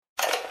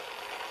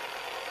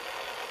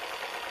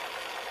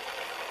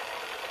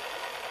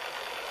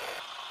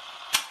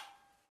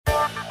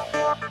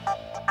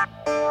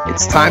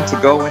It's time to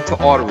go into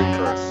Auto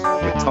Reverse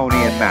with Tony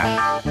and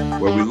Matt,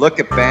 where we look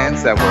at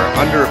bands that were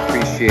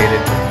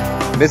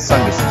underappreciated,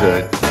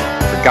 misunderstood,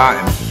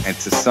 forgotten, and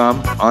to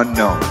some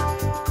unknown.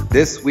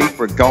 This week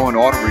we're going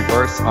Auto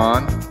Reverse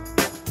on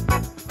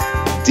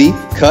Deep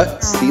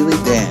Cut Steely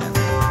Dan.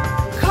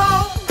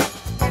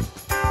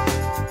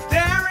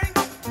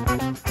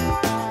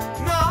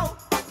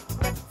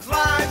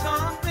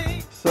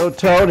 So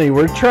Tony,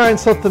 we're trying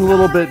something a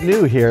little bit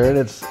new here, and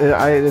it's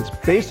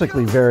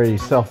basically very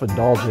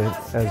self-indulgent,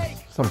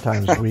 as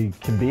sometimes we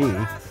can be.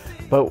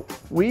 But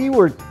we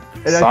were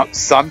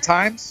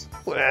Sometimes.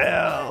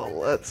 Well,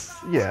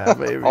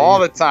 maybe all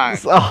the time.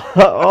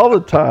 All the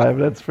time.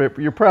 That's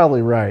you're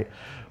probably right.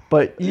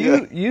 But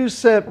you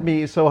sent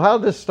me. So how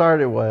this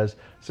started was,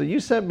 so you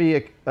sent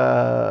me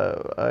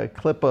a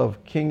clip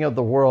of "King of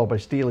the World" by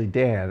Steely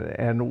Dan,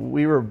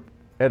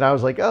 and I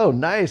was like, oh,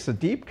 nice, a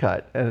deep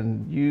cut.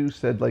 And you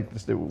said, like,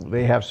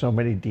 they have so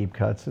many deep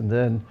cuts. And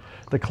then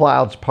the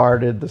clouds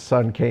parted, the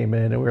sun came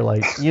in, and we were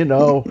like,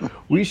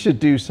 we should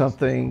do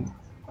something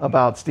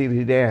about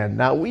Steely Dan.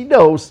 Now,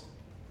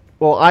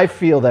 I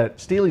feel that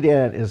Steely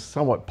Dan is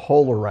somewhat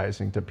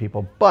polarizing to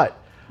people. But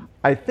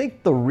I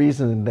think the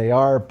reason they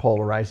are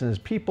polarizing is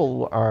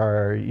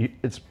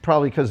it's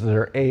probably because of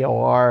their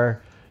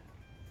AOR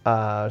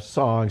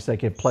songs that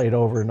get played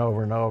over and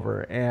over and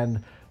over.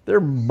 And they're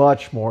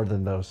much more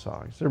than those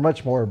songs. They're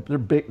much more. They're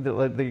big.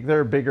 They're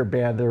a bigger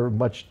band. They're a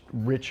much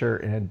richer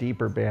and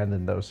deeper band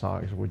than those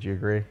songs. Would you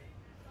agree?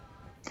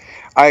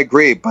 I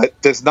agree, but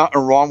there's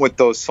nothing wrong with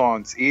those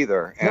songs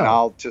either. And No.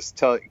 I'll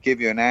just give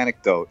you an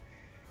anecdote.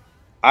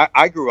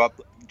 I grew up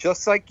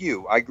just like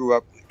you. I grew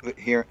up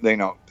here,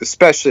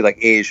 especially like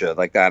Asia,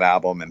 like that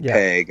album and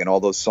Peg and all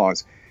those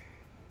songs.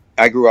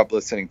 I grew up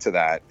listening to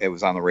that. It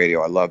was on the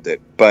radio. I loved it.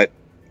 But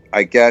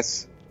I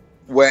guess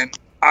when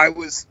I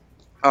was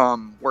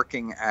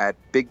working at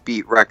Big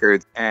Beat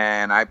Records,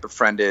 and I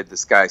befriended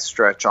this guy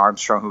Stretch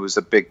Armstrong, who was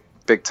a big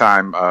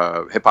time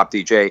hip hop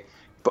DJ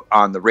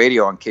on the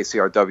radio on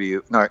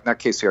KCRW, not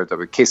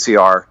KCRW,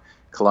 KCR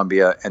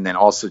Columbia, and then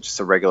also just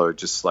a regular,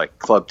 just like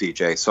club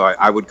DJ. So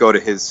I would go to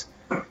his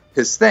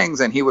things,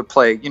 and he would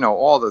play,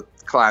 all the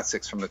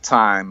classics from the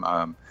time,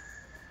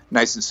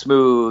 Nice and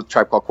Smooth,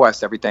 Tribe Called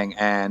Quest, everything.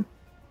 And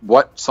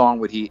what song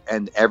would he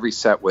end every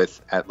set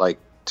with at like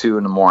 2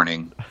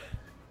 a.m?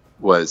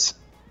 Was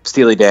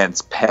Steely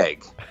Dan's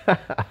Peg.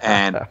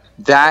 And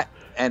that,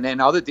 and then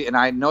and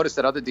I noticed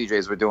that other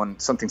DJs were doing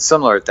something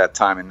similar at that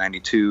time in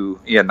 92,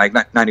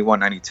 91,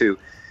 92.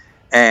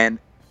 And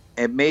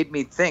it made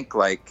me think,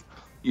 like,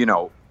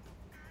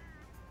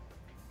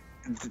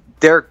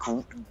 they're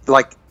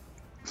like,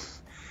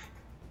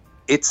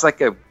 it's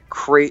like a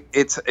crate,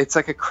 it's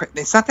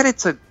not that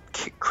it's a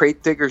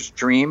crate digger's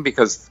dream,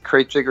 because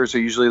crate diggers are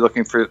usually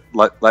looking for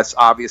less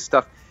obvious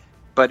stuff,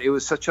 but it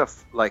was such a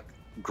like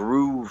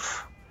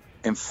groove,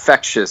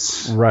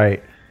 infectious,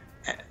 right?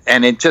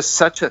 And it's just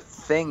such a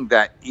thing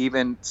that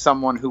even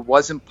someone who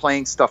wasn't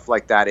playing stuff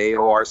like that,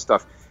 AOR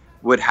stuff,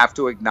 would have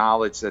to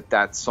acknowledge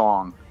that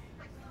song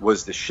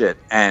was the shit.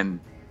 And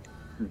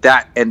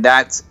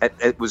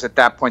it was at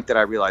that point that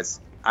I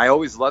realized, I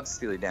always loved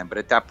Steely Dan, but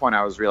at that point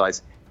I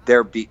realized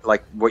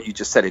like what you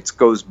just said, it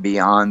goes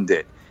beyond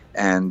it.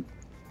 And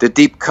the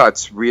deep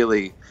cuts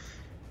really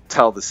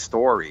tell the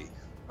story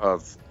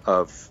of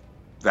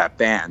that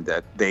band,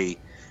 that they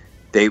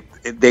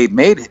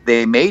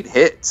made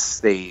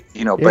hits. It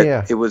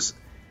was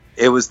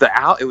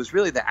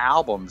really the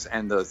albums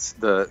and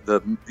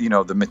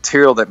the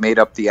material that made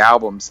up the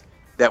albums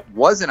that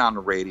wasn't on the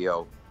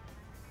radio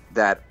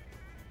that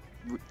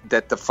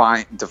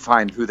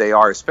defined who they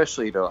are,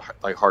 especially to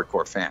like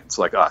hardcore fans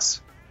like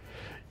us.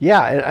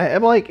 Yeah, and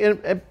I'm like,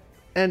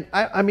 and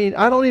I mean,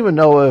 I don't even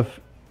know if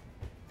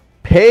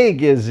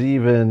Peg is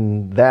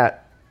even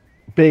that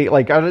big.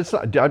 Like, I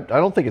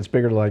don't think it's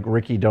bigger than like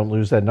Ricky Don't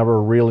Lose That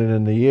Number, Reeling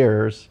in the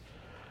Years.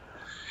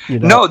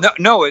 No,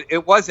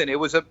 it wasn't. It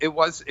was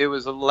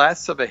a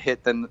less of a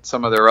hit than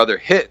some of their other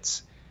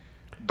hits.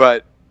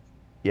 But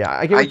yeah,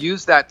 I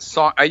use that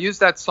song. I use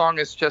that song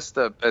as just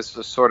as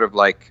a sort of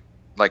like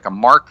a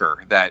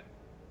marker that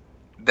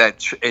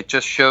it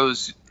just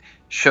shows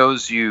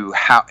you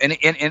how.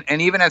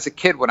 And even as a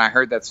kid, when I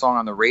heard that song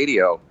on the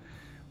radio,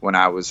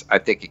 I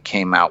think it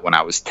came out when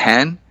I was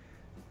 10.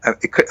 I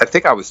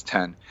think I was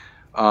 10.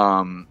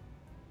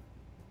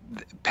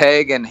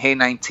 Peg and Hey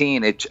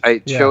 19, it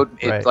showed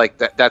it, right. Like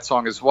that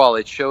song as well.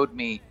 It showed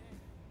me,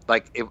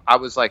 like, I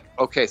was like,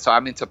 okay, so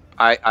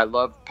I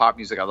love pop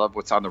music. I love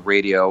what's on the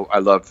radio. I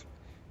love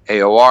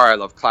AOR. I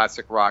love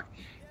classic rock.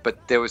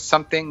 But there was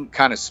something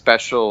kind of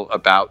special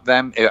about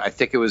them. I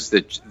think it was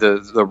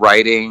the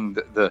writing,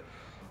 the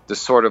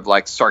sort of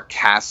like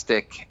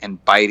sarcastic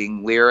and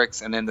biting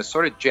lyrics, and then the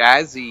sort of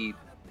jazzy,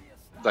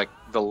 like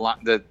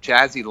the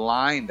jazzy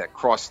line that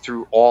crossed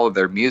through all of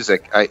their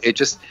music.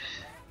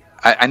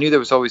 I knew there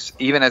was always,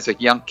 even as a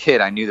young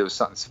kid, I knew there was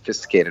something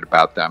sophisticated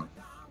about them.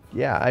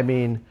 Yeah, I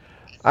mean,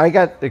 I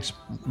got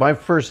my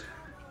first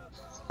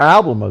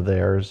album of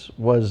theirs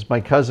was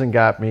my cousin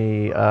got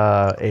me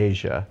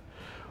Asia,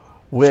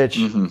 which,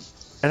 and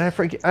I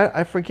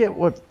forget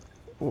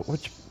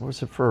which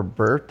was it for a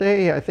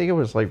birthday? I think it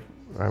was like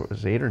it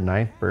was 8th or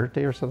 9th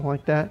birthday or something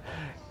like that.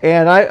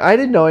 And I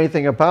didn't know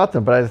anything about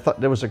them, but I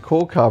thought there was a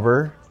cool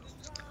cover.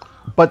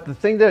 But the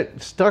thing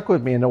that stuck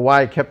with me and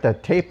why I kept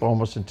that tape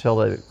almost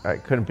until I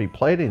couldn't be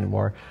played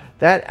anymore,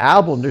 that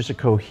album, there's a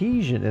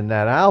cohesion in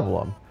that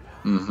album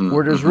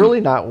where there's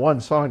really not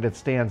one song that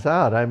stands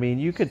out. I mean,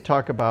 you could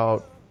talk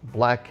about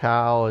Black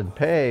Cow and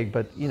Peg,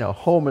 but, you know,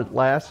 Home at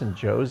Last and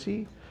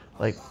Josie,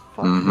 like,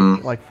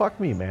 fuck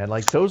me, man.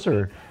 Like, those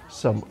are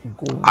some...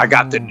 I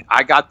got the news.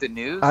 I got the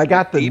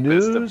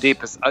news.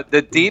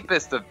 The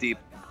deepest of deep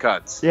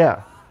cuts.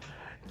 Yeah.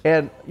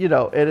 And, you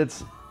know, and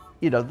it's,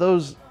 you know,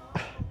 those...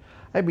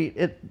 I mean,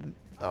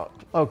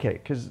 okay,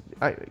 because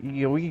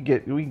we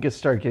can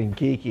start getting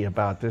geeky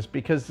about this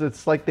because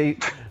it's like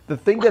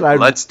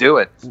let's do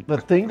it.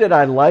 The thing that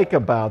I like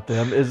about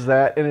them is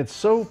that, and it's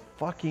so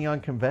fucking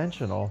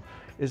unconventional,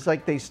 is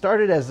like they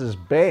started as this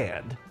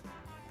band,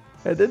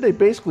 and then they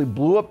basically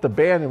blew up the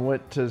band and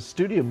went to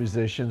studio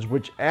musicians,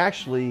 which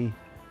actually,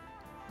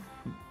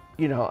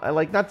 you know, I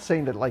like not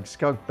saying that like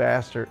Skunk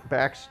Baxter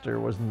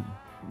was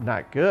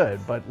not good,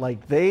 but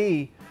like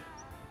they.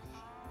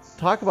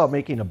 Talk about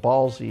making a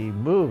ballsy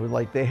move, and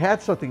like they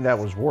had something that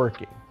was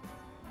working,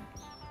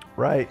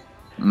 right?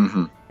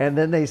 And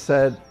then they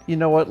said, you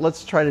know what,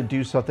 let's try to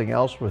do something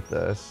else with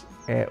this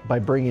by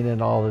bringing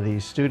in all of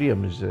these studio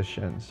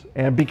musicians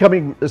and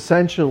becoming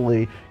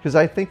essentially, because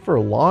I think for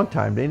a long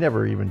time they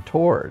never even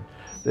toured.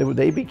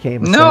 They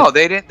became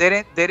they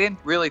didn't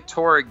really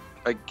tour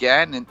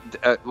again, and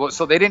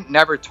so they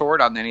never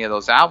toured on any of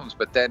those albums,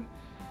 but then.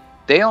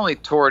 They only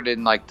toured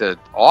in like the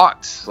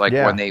aughts, like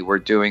when they were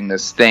doing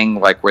this thing,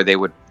 like where they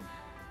would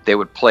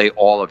play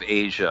all of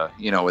Asia,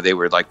 you know, where they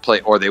would like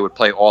play, or they would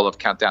play all of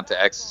Countdown to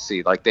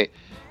Ecstasy. Like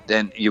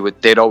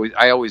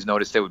I always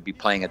noticed they would be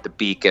playing at the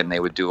Beacon.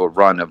 They would do a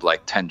run of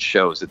like 10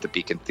 shows at the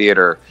Beacon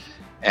Theater,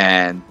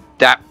 and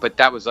that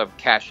was of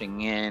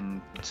cashing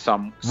in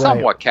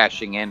somewhat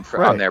cashing in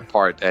on their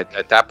part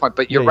at that point.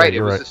 But you're right,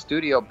 it was a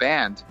studio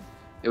band.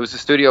 It was a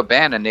studio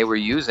band, and they were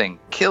using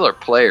killer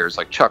players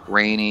like Chuck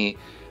Rainey.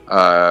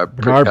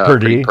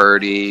 Pretty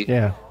Purdy.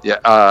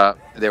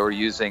 They were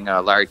using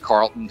Larry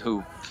Carlton,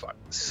 who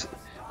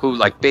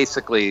like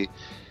basically.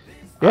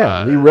 Lee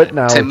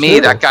Ritenour. To me,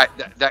 too. That guy,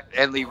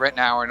 and Lee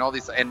Ritenour, and all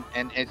these, and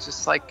it's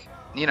just like,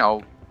 you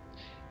know,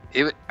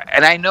 and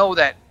I know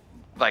that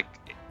like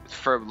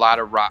for a lot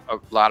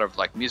of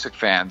like music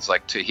fans,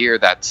 like to hear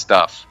that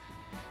stuff,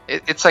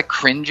 it's like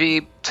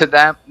cringy to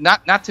them.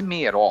 Not to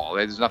me at all.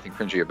 There's nothing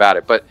cringy about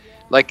it, but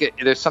like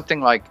there's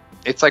something like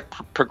it's like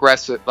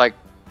progressive, like.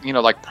 You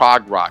know, like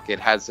prog rock, it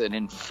has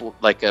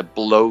like a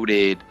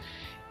bloated,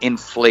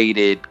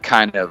 inflated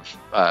kind of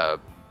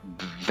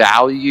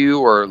value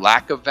or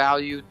lack of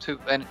value to,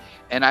 and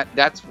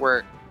that's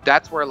where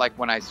like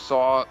when I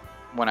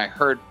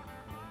heard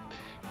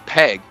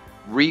Peg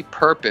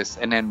repurposed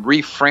and then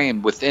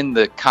reframed within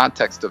the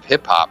context of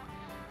hip hop,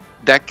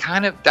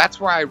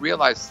 that's where I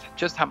realized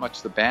just how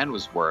much the band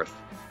was worth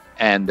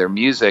and their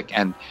music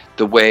and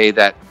the way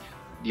that,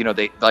 you know,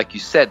 they, like you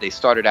said, they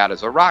started out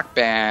as a rock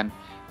band.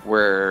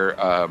 Where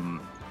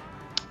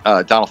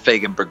Donald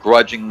Fagen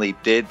begrudgingly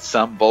did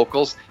some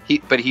vocals,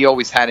 but he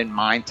always had in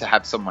mind to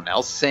have someone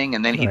else sing,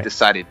 and then he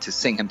decided to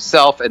sing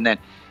himself, and then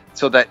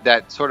so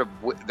that sort of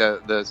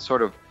the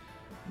sort of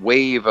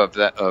wave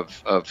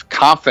of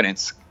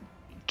confidence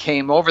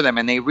came over them,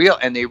 and they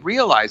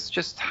realized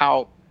just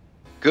how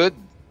good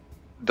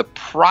the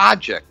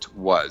project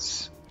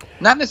was.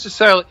 Not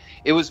necessarily,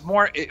 it was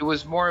more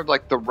of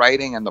like the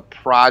writing and the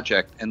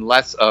project, and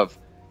less of.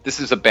 This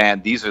is a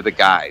band. These are the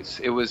guys.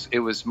 It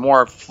was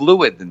more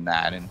fluid than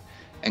that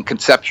and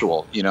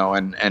conceptual, you know,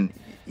 and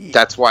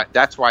that's why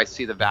I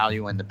see the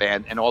value in the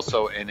band and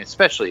also and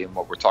especially in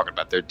what we're talking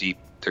about their deep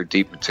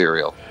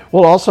material.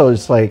 Well, also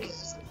it's like,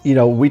 you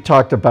know, we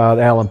talked about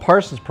Alan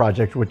Parsons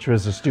Project, which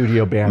was a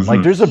studio band.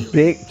 Like there's a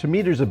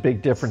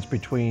big difference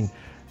between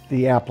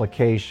the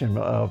application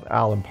of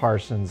Alan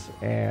Parsons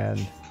and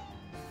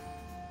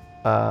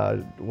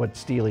what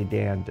Steely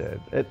Dan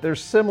did. They're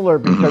similar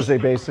because they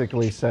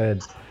basically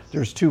said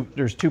there's two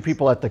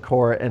people at the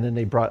core, and then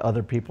they brought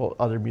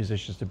other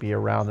musicians to be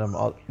around them.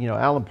 You know,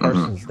 Alan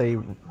Parsons, they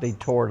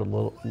toured a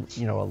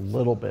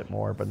little bit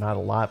more, but not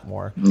a lot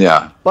more.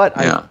 Yeah. But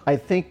yeah. I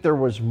think there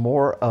was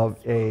more of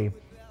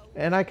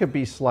and I could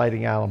be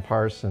slighting Alan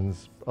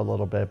Parsons a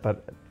little bit,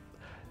 but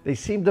they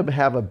seemed to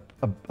have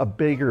a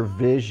bigger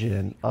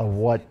vision of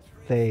what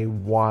they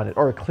wanted,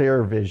 or a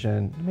clearer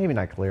vision, maybe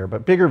not clear,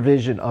 but bigger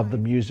vision of the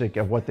music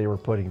of what they were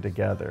putting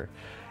together,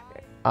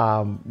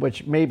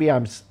 which maybe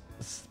I'm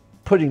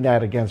putting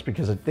that against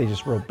because they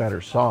just wrote better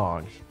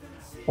songs,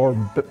 or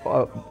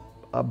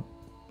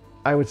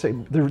I would say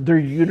their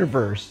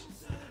universe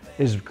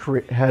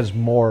has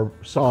more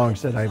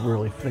songs that I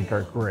really think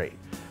are great.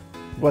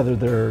 Whether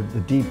they're the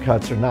deep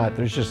cuts or not,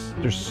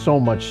 there's so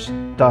much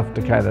stuff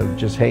to kind of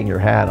just hang your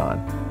hat on.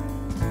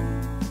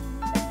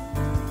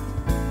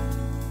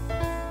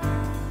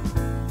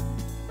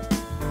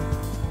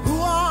 Who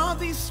are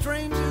these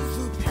strangers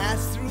who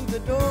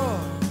door,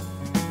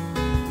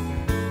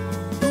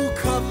 who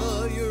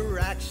cover your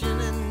action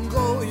and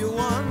go you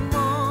one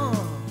more.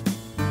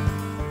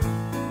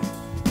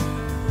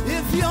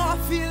 If you're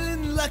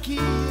feeling lucky,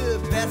 you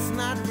best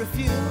not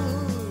refuse.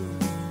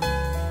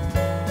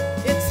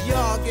 It's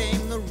your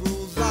game, the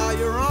rules are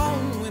your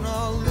own, win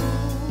or lose.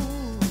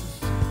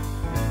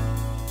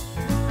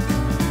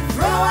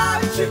 Throw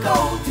out your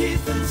gold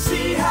teeth and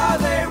see how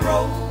they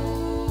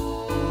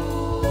roll.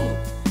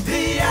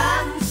 The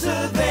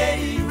answer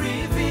they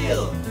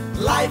reveal,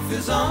 life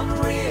is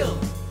unreal.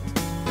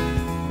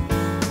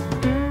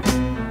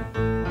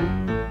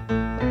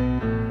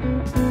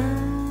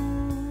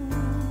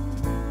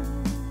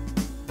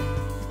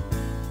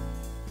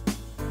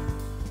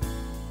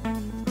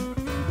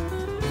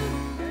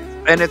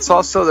 And it's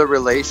also the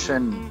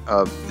relation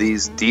of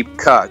these deep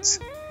cuts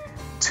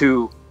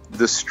to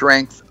the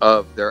strength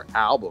of their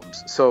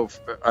albums. So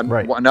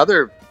Right.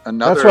 another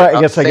That's right.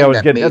 I guess I thing was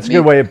that getting. made That's a me-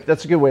 good way.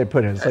 That's a good way of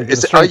putting it. It's like the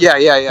It's- strength,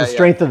 yeah. the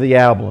strength of the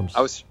albums.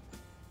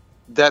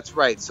 That's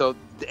right. So,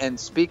 and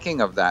speaking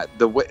of that,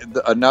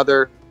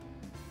 another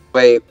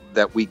way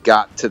that we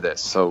got to this,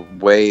 so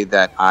way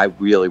that I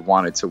really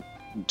wanted to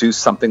do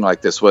something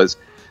like this was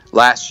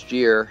last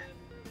year,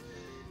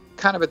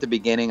 kind of at the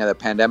beginning of the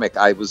pandemic.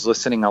 I was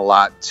listening a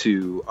lot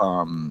to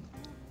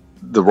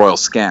the Royal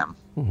Scam,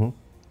 Mm-hmm.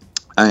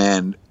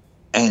 and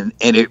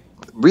it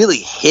really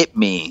hit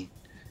me.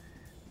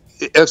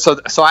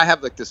 So I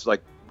have like this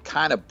like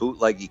kind of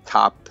bootleggy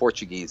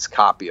Portuguese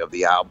copy of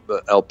the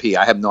LP.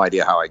 I have no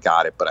idea how I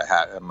got it, but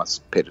I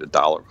must have paid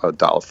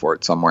 $1 for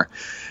it somewhere.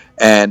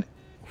 And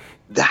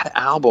that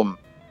album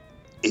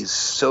is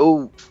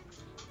so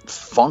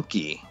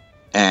funky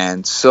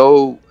and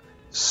so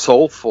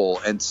soulful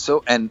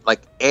and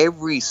like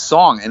every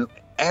song and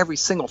every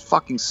single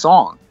fucking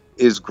song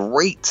is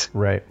great.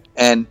 Right.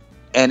 And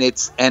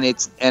it's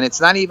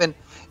not even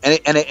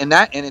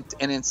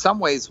and in some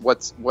ways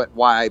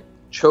why I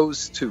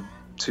chose to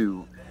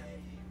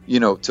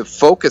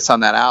focus on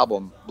that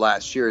album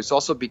last year is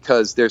also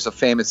because there's a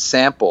famous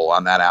sample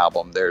on that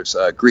album. There's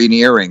Green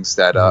Earrings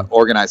that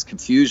Organized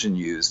Confusion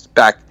used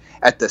back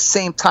at the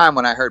same time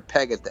when I heard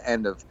Peg at the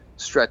end of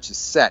Stretch's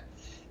set.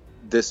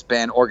 This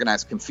band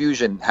Organized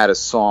Confusion had a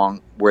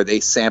song where they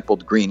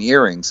sampled Green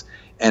Earrings,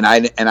 and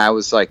I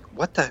was like,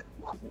 what the.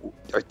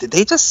 Or did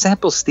they just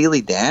sample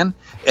Steely Dan?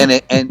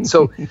 And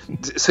so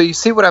you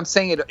see what I'm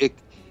saying?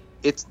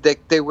 It's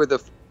that they were the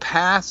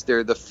past,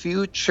 they're the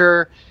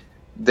future,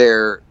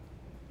 they're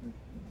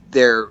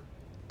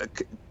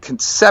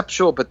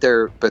conceptual, but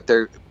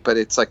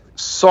it's like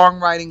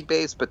songwriting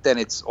based, but then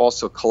it's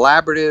also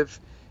collaborative,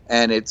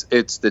 and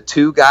it's the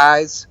two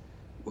guys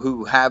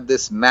who have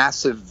this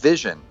massive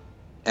vision,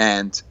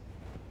 and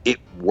it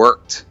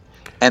worked.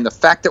 And the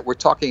fact that we're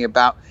talking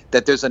about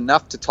that, there's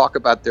enough to talk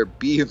about their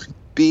B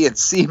and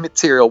C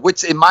material,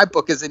 which in my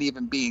book isn't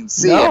even B and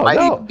C. It might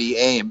even be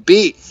A and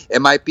B.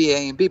 It might be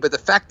A and B. But the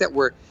fact that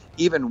we're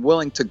even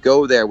willing to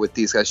go there with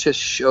these guys just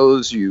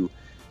shows you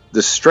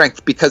the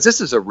strength, because this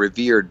is a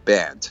revered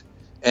band.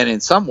 And in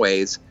some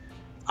ways,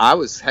 I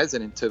was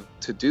hesitant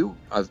to do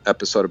an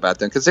episode about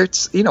them because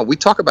it's, we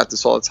talk about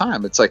this all the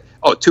time. It's like,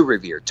 oh, too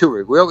revered.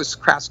 We always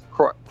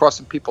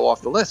crossing people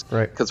off the list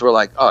because we're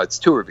like, oh, it's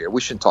too revered.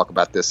 We shouldn't talk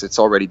about this. It's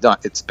already done.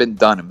 It's been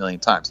done a million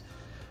times.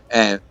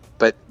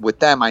 But with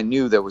them, I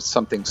knew there was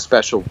something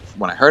special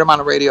when I heard them on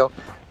the radio,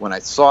 when I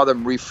saw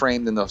them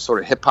reframed in the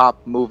sort of hip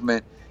hop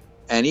movement,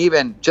 and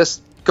even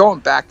just going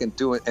back and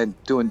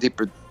doing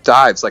deeper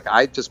dives. Like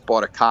I just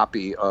bought a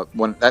copy of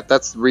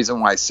that's the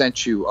reason why I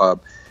sent you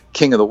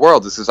King of the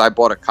World, is because I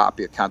bought a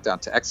copy of Countdown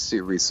to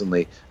Ecstasy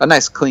recently, a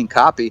nice clean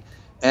copy,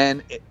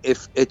 and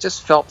it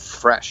just felt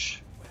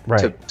fresh,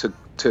 right?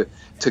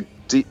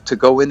 To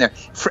go in there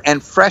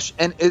and fresh,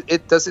 and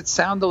does it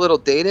sound a little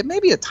dated?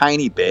 Maybe a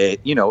tiny bit,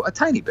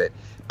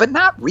 but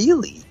not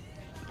really.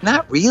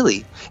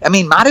 I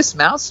mean, Modest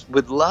Mouse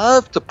would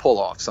love to pull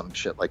off some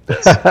shit like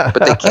this, but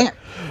they can't.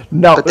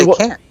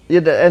 Can't. Yeah,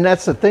 and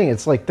that's the thing.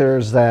 It's like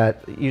there's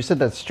that, you said,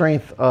 that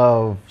strength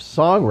of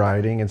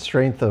songwriting and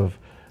strength of,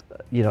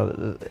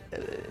 vision.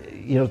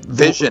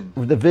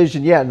 The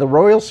vision, yeah. And the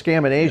Royal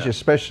Scam in Asia,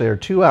 especially, are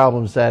two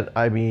albums that,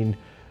 I mean,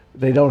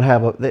 they don't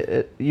have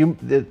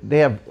they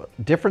have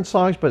different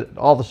songs, but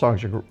all the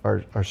songs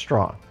are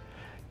strong.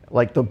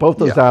 Like both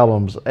those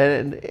albums,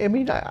 and I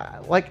mean,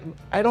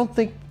 I don't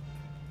think,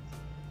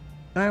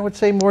 I would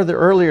say more the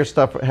earlier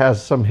stuff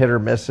has some hit or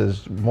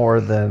misses more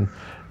than,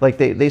 like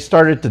they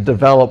started to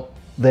develop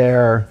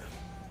their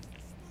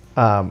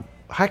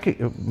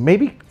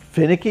maybe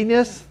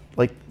finickiness,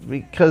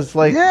 because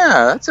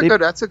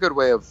that's a good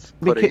way of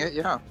putting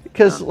it.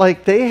 Because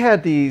they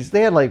had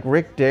like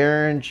Rick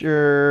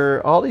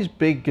Derringer, all these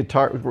big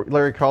guitar,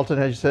 Larry Carlton,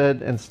 as you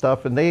said, and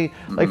stuff, and they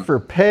like for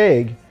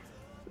Peg,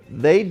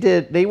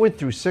 they went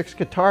through 6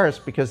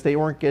 guitarists because they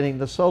weren't getting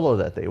the solo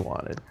that they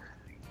wanted.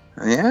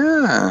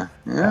 Yeah.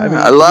 I mean,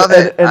 I love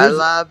it. I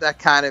love that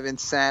kind of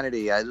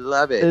insanity. I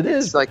love it. It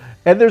is like,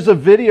 and there's a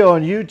video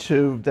on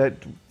YouTube that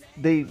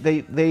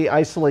they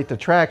isolate the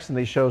tracks and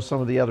they show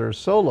some of the other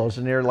solos,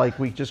 and they're like,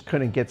 we just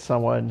couldn't get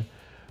someone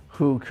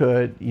who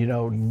could,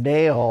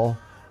 nail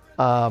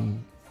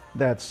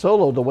that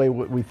solo the way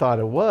we thought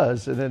it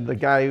was. And then the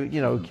guy,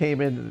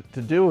 came in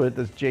to do it,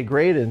 this Jay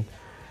Graydon,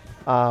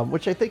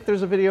 which I think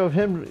there's a video of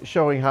him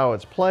showing how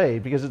it's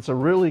played, because it's a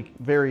really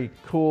very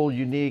cool,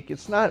 unique,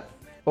 it's not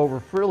over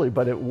frilly,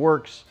 but it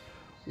works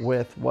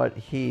with what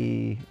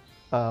he,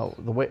 the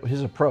way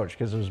his approach,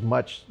 because it was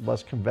much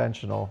less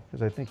conventional,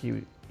 because I think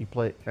he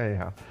played,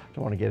 anyhow,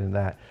 don't want to get into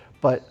that.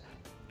 But,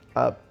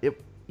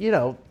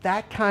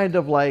 that kind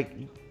of like,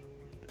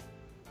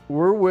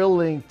 we're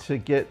willing to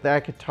get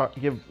that guitar,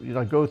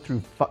 go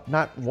through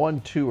not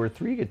 1, 2, or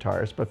 3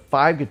 guitarists, but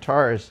 5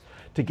 guitarists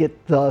to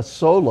get the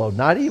solo,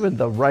 not even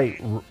the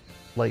right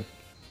like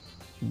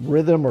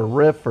rhythm or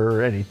riff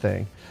or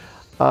anything.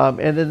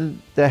 And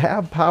then to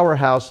have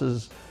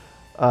powerhouses,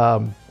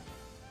 as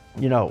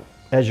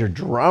your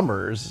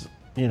drummers,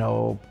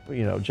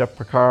 Jeff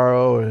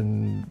Porcaro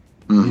and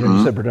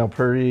you said Brunel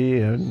Purdy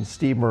and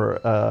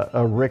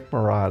Rick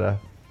Marotta.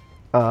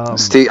 I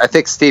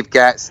think Steve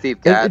Gadd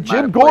and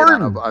Jim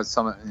Gordon,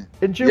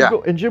 and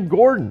Jim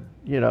Gordon,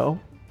 yeah,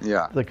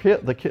 the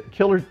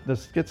killer, the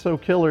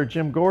schizo killer,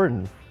 Jim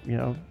Gordon,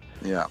 yeah.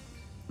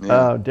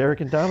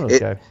 Derek and Domino's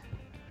guy.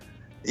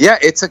 Yeah,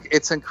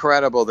 it's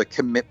incredible, the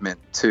commitment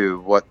to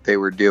what they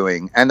were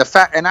doing, and the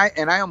fact, and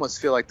I almost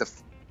feel like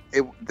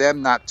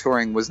them not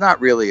touring was not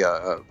really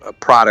a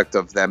product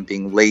of them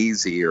being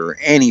lazy or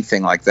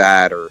anything like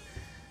that, or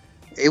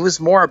it was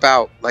more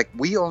about like,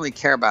 we only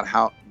care about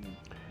how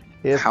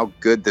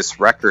good this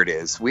record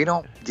is. We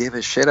don't give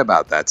a shit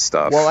about that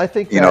stuff. Well, I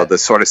think the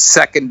sort of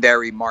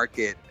secondary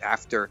market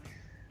after,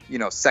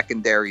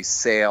 secondary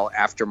sale,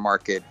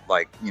 aftermarket,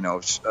 like,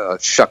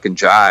 shuck and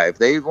jive.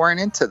 They weren't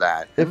into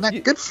that.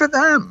 And good for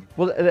them.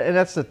 Well, and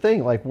that's the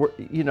thing. Like,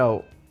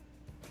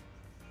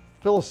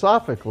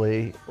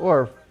 philosophically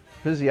or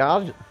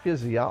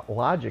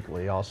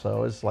physiologically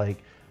also, is like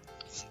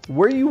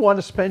where you want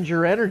to spend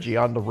your energy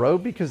on the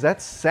road, because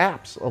that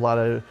saps a lot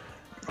of.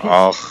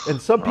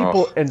 And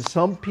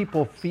some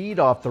people feed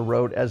off the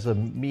road as a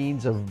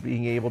means of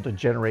being able to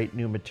generate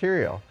new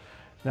material.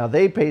 Now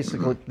they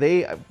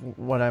basically,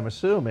 what I'm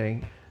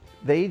assuming,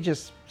 they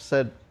just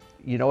said,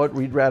 you know what,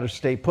 we'd rather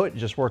stay put and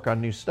just work on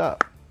new stuff.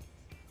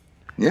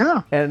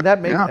 Yeah. And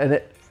that makes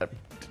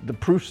the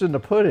proof's in the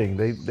pudding.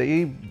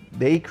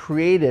 They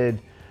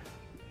created.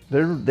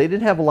 They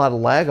didn't have a lot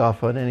of lag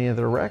off on any of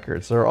their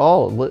records. They're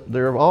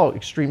all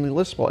extremely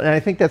listenable, and I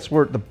think that's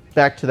where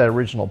back to that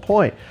original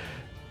point.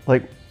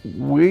 Like,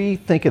 we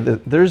think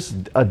of there's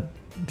a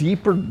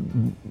deeper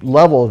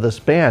level of this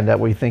band that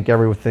we think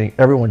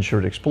everyone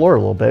should explore a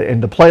little bit.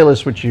 And the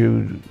playlist which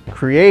you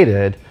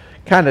created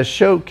kind of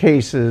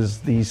showcases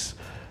these,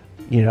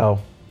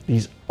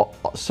 these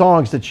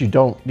songs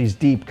that these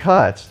deep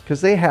cuts,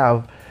 because they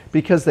have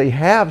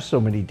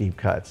so many deep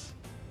cuts,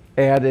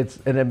 and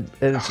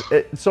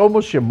it's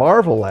almost, you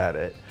marvel at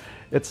it.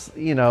 It's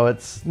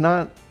it's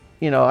not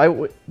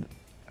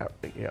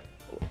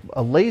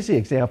a lazy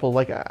example,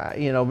 like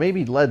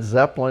maybe Led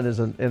Zeppelin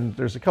and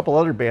there's a couple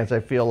other bands I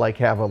feel like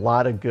have a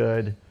lot of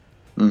good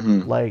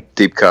like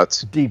deep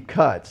cuts,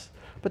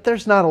 but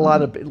there's not a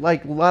lot of,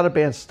 like, a lot of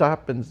bands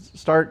start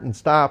and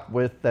stop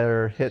with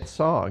their hit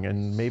song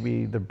and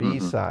maybe the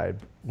B-side,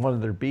 one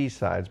of their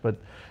B-sides, but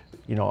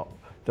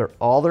they're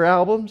all their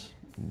albums.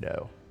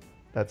 No,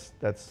 that's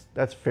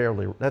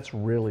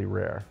really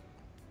rare.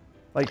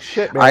 Like,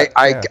 shit, man.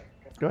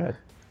 Go ahead.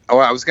 Oh,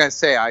 I was going to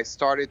say,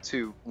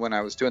 when I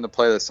was doing the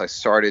playlist, I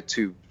started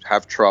to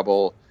have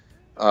trouble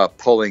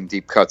pulling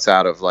deep cuts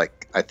out of,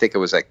 like, I think it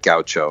was at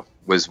Gaucho,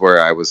 was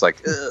where I was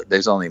like,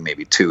 there's only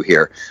maybe 2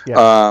 here,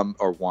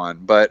 or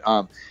 1. But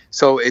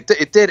so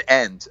it did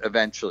end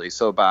eventually.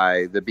 So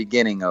by the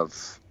beginning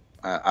of,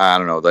 I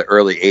don't know, the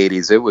early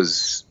 80s,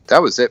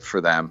 that was it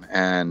for them.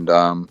 And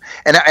I'm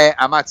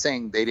not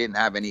saying they didn't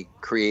have any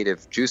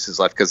creative juices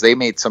left, because they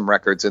made some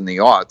records in the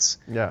aughts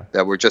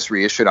that were just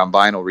reissued on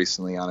vinyl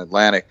recently on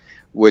Atlantic,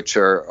 which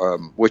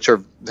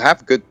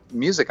have good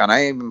music on.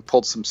 I even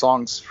pulled some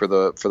songs for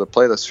the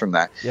playlist from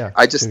that. Yeah,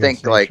 I just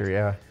think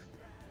nature,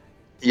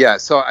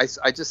 so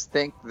I just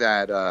think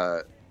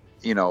that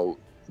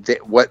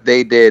what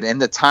they did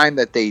and the time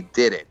that they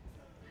did it,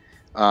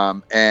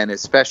 and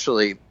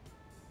especially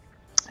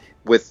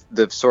with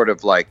the sort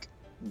of like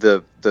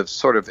the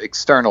sort of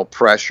external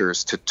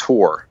pressures to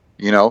tour,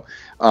 the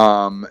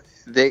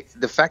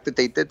fact that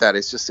they did that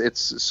is just,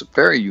 it's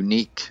very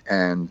unique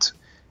and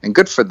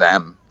good for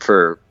them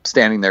for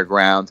standing their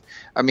ground.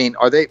 I mean,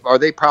 are they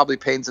probably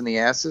pains in the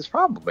asses?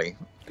 Probably,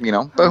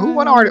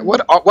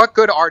 but what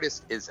good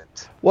artist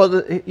isn't? Well,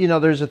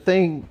 there's a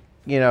thing,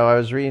 I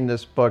was reading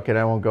this book, and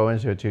I won't go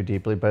into it too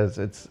deeply, but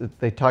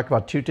they talk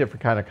about 2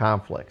 different kind of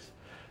conflicts.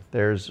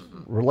 There's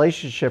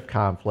relationship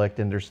conflict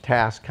and there's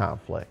task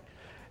conflict.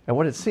 And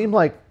what it seemed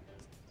like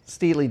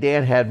Steely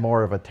Dan had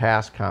more of a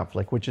task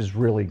conflict, which is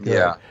really good.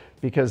 Yeah.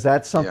 because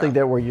that's something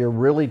that where you're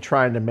really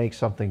trying to make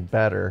something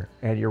better,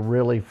 and you're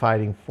really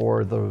fighting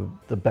for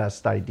the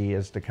best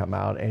ideas to come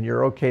out, and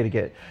you're okay to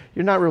get,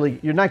 you're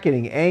not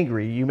getting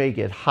angry. You may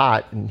get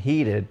hot and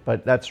heated,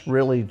 but that's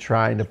really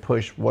trying to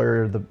push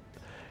where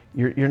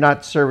you're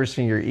not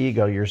servicing your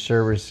ego, you're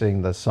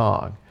servicing the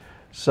song.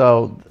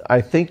 So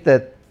I think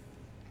that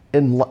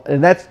and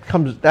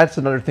that's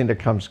another thing that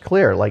comes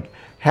clear, like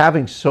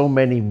having so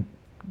many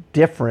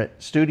different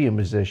studio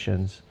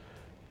musicians,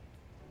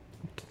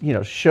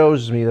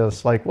 shows me that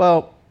it's like,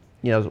 well,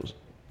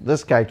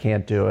 this guy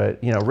can't do it.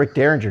 Rick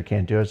Derringer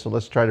can't do it, so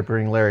let's try to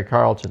bring Larry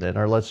Carlton in,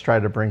 or let's try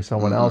to bring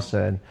someone else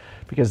in,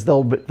 because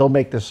they'll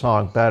make the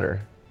song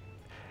better.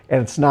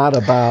 And it's not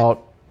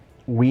about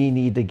we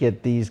need to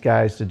get these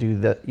guys to do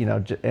that,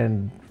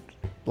 and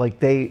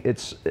like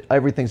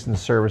everything's in the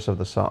service of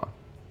the song.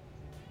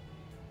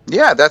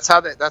 Yeah, that's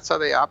how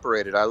they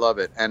operated. I love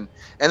it, and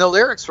the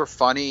lyrics were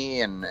funny,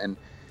 and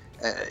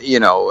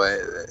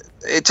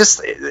it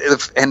just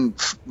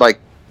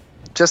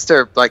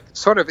they're like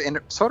sort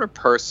of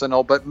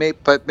personal, but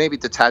maybe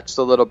detached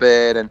a little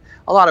bit, and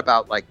a lot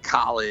about like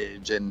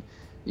college and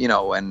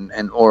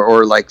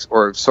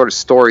or sort of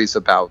stories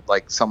about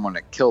like someone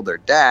that killed their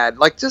dad,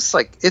 and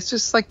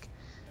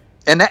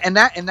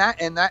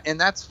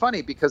that's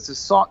funny because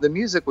the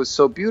music was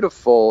so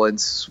beautiful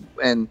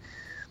and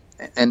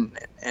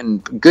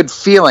good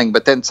feeling,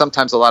 but then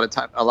sometimes a lot of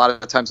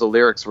times the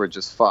lyrics were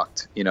just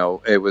fucked.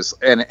 It was,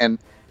 and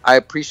I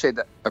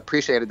appreciated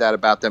that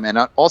about them. And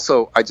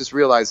also I just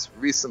realized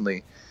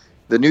recently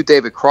the new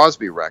David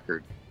Crosby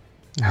record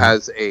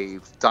has a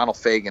Donald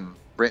Fagen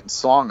written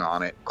song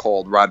on it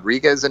called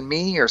Rodriguez and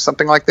Me or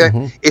something like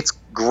that. It's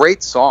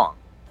great song,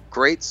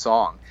 great,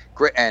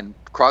 and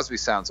Crosby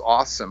sounds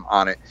awesome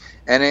on it.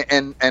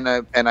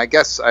 And I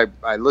guess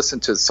I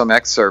listened to some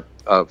excerpt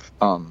of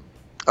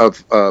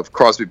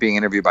Crosby being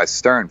interviewed by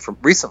Stern from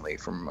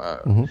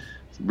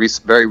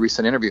very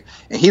recent interview,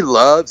 and he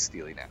loves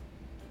Steely Dan.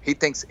 He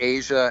thinks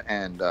Asia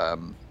and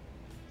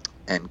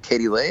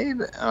Katie Lade,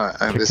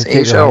 this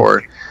Asia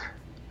or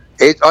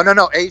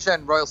Asia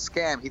and Royal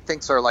Scam, he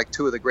thinks are like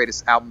two of the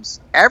greatest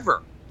albums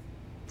ever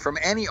from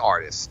any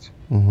artist.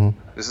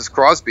 This is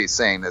Crosby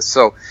saying this,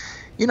 so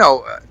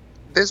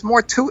there's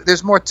more to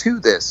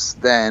this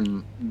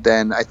than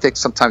I think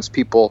sometimes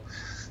people,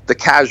 the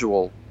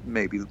casual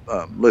maybe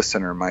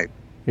listener might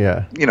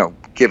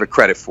give it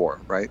credit for,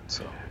 right?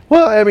 So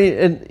well, I mean,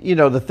 and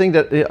the thing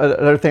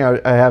another thing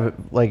I have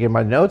like in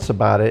my notes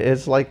about it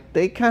is like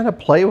they kind of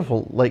play with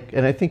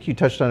and I think you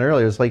touched on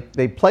earlier, is like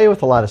they play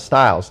with a lot of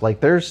styles.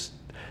 Like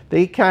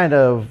they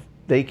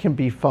can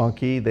be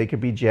funky, they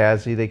could be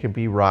jazzy, they could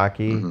be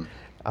rocky,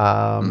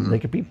 they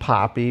could be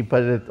poppy,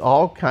 but it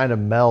all kind of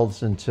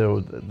melds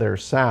into their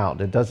sound.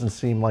 It doesn't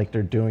seem like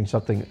they're doing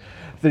something.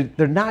 They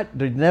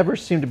never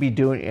seem to be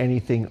doing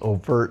anything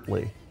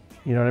overtly.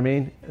 You know what I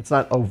mean? It's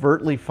not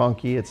overtly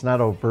funky. It's not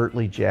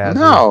overtly jazzy.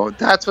 No,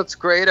 that's what's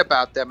great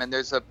about them. And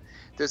there's a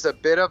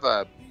bit of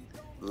a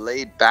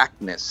laid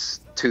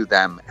backness to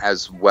them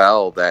as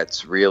well.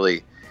 That's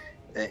really,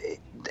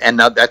 and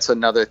that's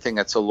another thing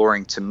that's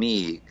alluring to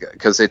me,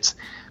 because it's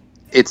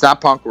not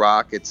punk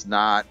rock. It's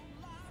not,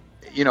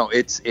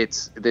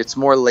 it's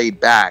more laid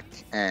back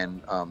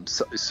and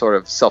sort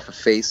of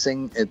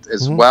self-effacing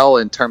as well,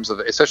 in terms of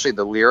especially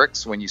the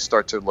lyrics. When you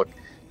start to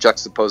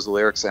juxtapose the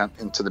lyrics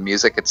into the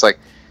music, it's like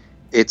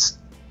it's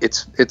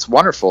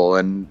wonderful,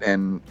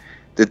 and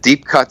the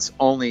deep cuts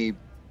only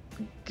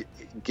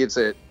gives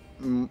it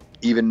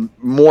even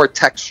more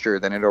texture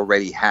than it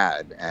already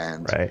had,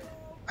 and right.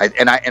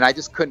 I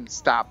just couldn't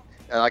stop.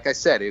 Like I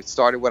said, it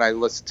started when I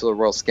listened to the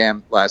Royal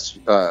Scam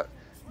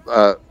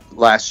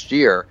last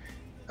year.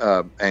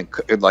 And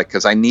like,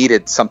 because I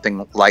needed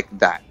something like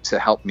that to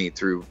help me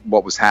through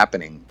what was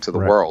happening to the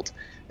world,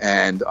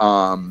 and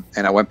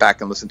I went back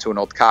and listened to an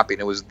old copy,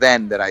 and it was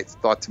then that I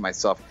thought to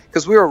myself,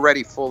 because we were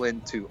already full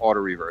into auto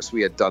reverse,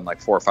 we had done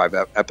like 4 or 5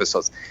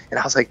 episodes, and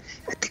I was like,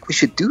 I think we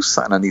should do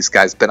something on these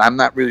guys, but I'm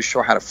not really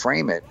sure how to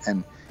frame it,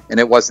 and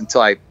it wasn't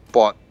until I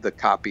bought the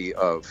copy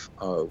of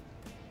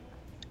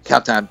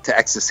Countdown to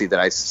Ecstasy that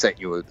I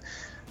sent you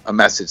a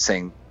message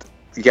saying,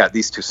 yeah,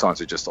 these 2 songs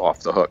are just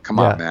off the hook. Come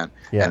on, man.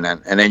 Yeah. And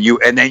then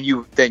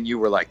you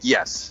were like,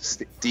 yes,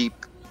 deep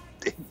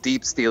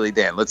Steely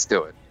Dan. Let's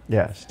do it.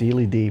 Yeah,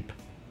 Steely Deep.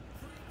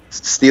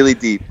 Steely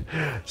Deep.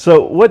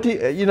 So what do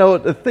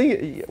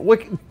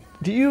what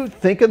do you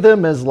think of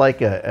them as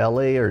like a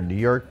LA or New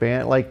York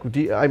band? Like,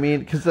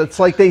 because it's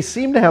like they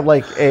seem to have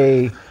like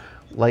a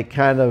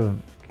kind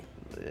of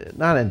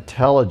not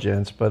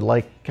intelligence, but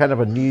like kind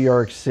of a New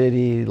York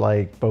City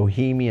like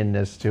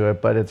bohemianness to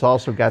it, but it's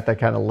also got that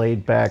kind of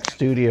laid back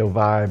studio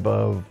vibe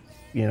of,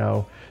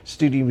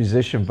 studio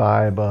musician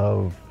vibe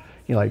of,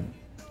 like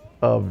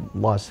of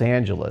Los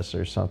Angeles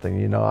or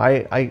something.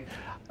 I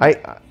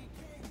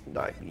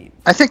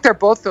think they're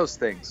both those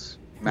things,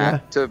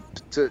 Matt. Yeah.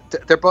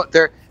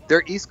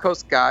 They're East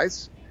Coast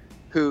guys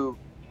who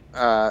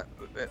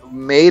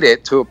made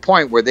it to a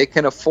point where they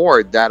can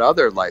afford that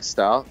other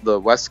lifestyle, the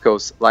West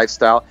Coast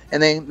lifestyle,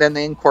 and then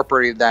they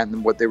incorporated that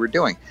in what they were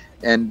doing.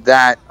 and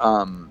that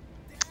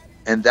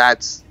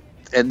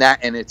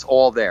and it's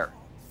all there.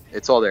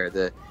 It's all there.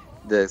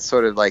 The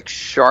sort of like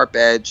sharp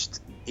edged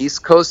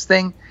East Coast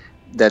thing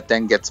that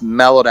then gets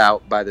mellowed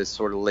out by this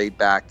sort of laid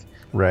back,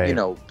 right,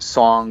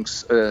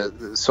 songs,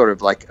 sort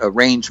of like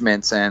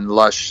arrangements and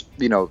lush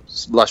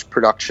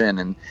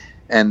production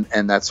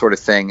and that sort of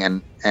thing.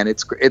 And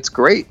it's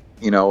great.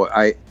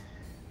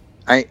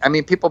 I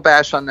mean, people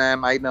bash on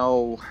them. I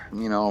know,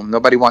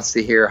 nobody wants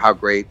to hear how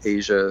great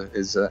Asia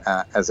is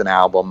as an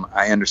album.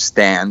 I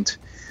understand.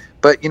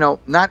 But,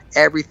 not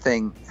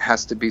everything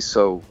has to be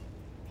so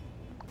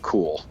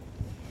cool.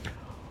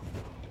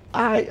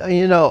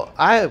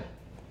 I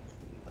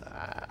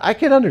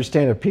can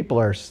understand if people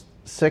are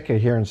sick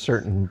of hearing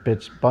certain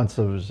bunch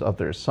of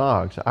their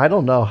songs. I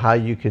don't know how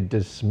you could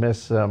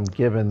dismiss them,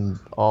 given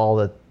all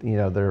that,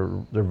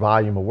 their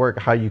volume of work,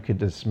 how you could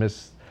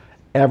dismiss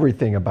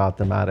everything about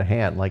them out of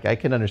hand. Like, I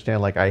can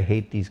understand, like, I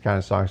hate these kind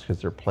of songs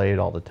because they're played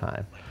all the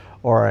time,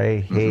 or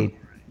I hate,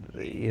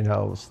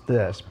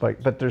 this,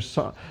 but they're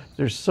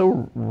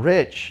so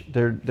rich.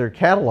 Their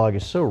catalog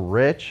is so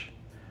rich,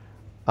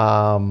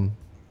 and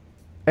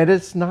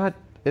it's not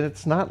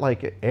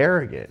like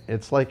arrogant.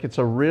 It's like, it's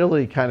a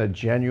really kind of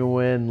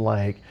genuine,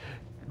 like,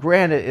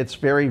 granted, it's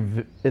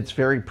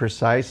very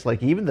precise.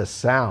 Like, even the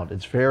sound,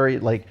 it's very,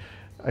 like,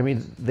 I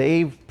mean,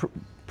 they've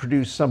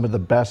produced some of the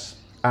best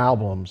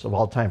albums of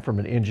all time from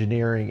an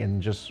engineering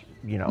and just,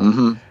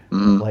 I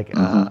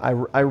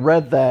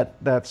read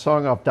that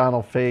song off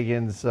Donald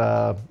Fagen's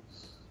The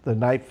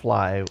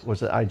Nightfly,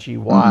 was it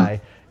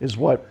IGY, is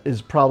what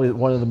is probably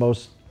one of the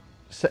most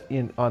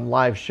on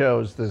live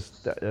shows.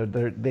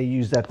 They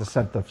use that to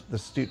set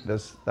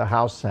the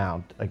house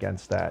sound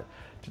against that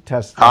to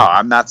test.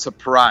 I'm not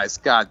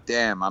surprised. God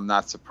damn, I'm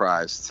not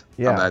surprised.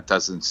 Yeah, that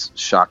doesn't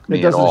shock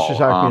me at all. It doesn't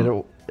shock me at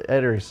all.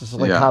 It's just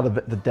like how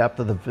the depth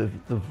of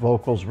the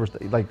vocals were,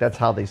 like, that's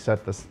how they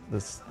set the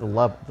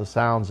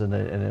sounds in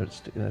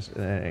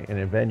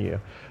a venue.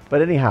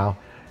 But anyhow,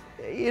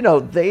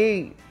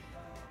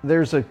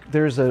 there's a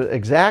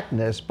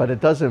exactness, but it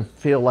doesn't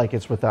feel like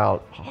it's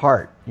without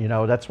heart.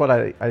 That's what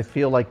I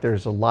feel like.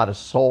 There's a lot of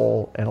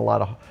soul and a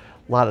lot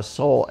of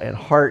soul and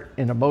heart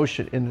and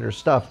emotion in their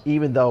stuff,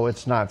 even though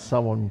it's not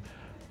someone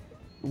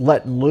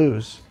letting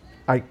loose.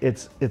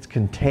 It's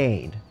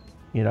contained.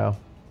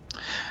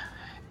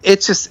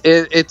 It's just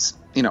it's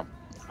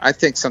I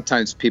think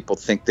sometimes people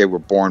think they were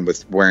born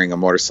with wearing a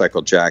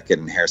motorcycle jacket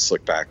and hair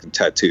slicked back and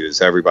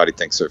tattoos. Everybody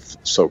thinks they're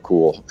so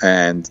cool,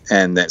 and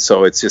then,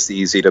 so it's just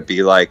easy to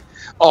be like,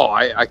 oh,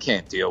 I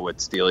can't deal with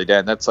Steely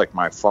Dan. That's like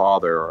my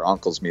father or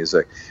uncle's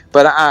music.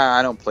 But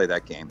I don't play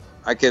that game.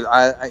 I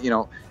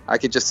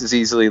could just as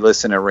easily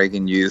listen to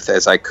Reagan Youth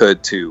as I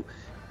could to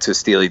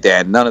Steely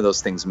Dan. None of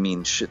those things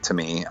mean shit to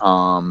me.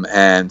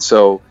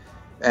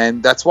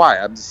 And that's why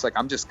I'm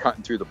just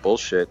cutting through the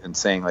bullshit and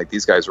saying, like,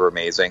 these guys were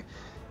amazing.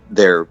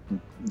 Their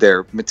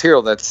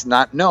material that's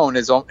not known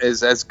is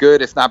as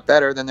good, if not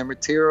better, than their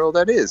material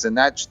that is, and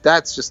that's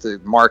just a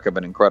mark of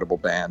an incredible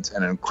band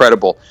and an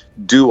incredible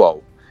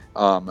duo.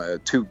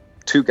 Two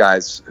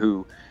guys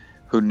who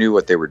knew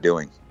what they were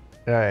doing.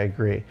 I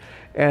agree,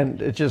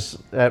 and it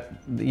just that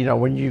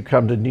when you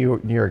come to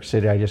New York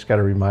City, I just got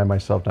to remind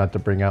myself not to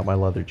bring out my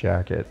leather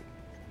jacket.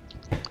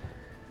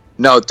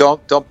 No,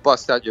 don't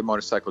bust out your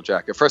motorcycle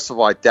jacket. First of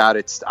all, I doubt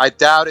it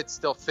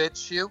still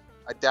fits you.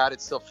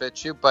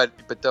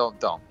 But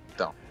don't.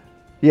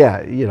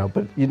 Yeah,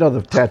 but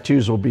the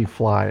tattoos will be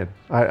flying.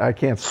 I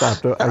can't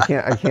stop.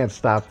 I can't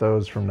stop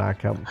those from not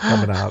coming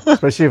out,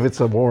 especially if it's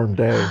a warm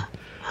day.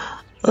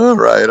 All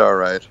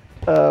right.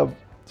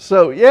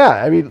 So yeah,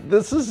 I mean,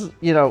 this is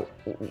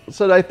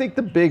So I think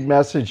the big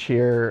message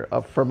here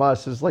from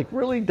us is, like,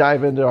 really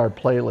dive into our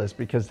playlist,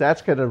 because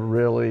that's going to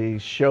really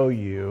show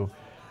you.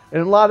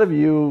 And a lot of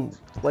you,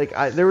 like,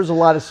 there was a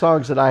lot of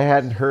songs that I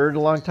hadn't heard in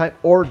a long time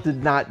or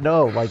did not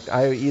know. Like,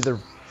 I either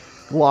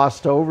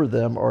glossed over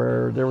them,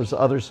 or there was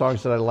other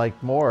songs that I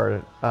liked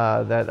more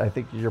that I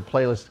think your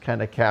playlist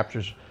kind of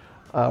captures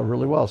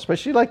really well.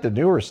 Especially like the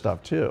newer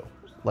stuff too,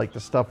 like the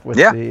stuff with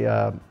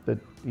the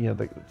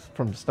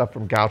stuff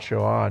from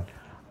Gaucho on.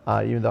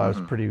 Even though I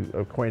was pretty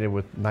acquainted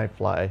with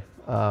Nightfly.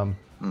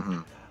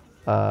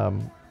 But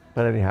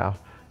anyhow.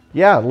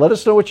 Yeah, let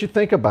us know what you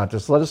think about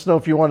this. Let us know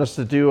if you want us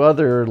to do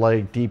other,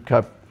 like, deep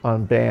cut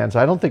on bands.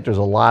 I don't think there's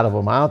a lot of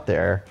them out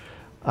there.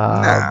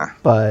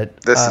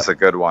 But this is a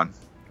good one.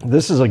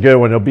 This is a good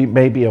one. It'll be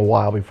maybe a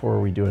while before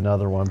we do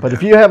another one. But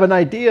if you have an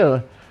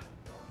idea,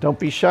 don't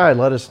be shy.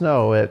 Let us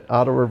know at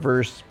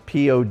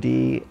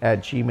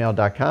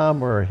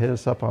autoreversepod@gmail.com, or hit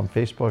us up on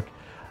Facebook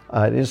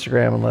and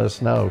Instagram and let us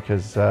know.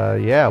 Because,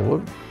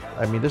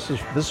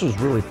 this was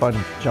really fun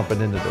jumping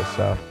into this.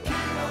 So.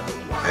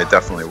 It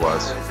definitely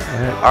was.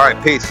 All right,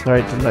 peace. All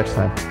right, till next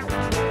time.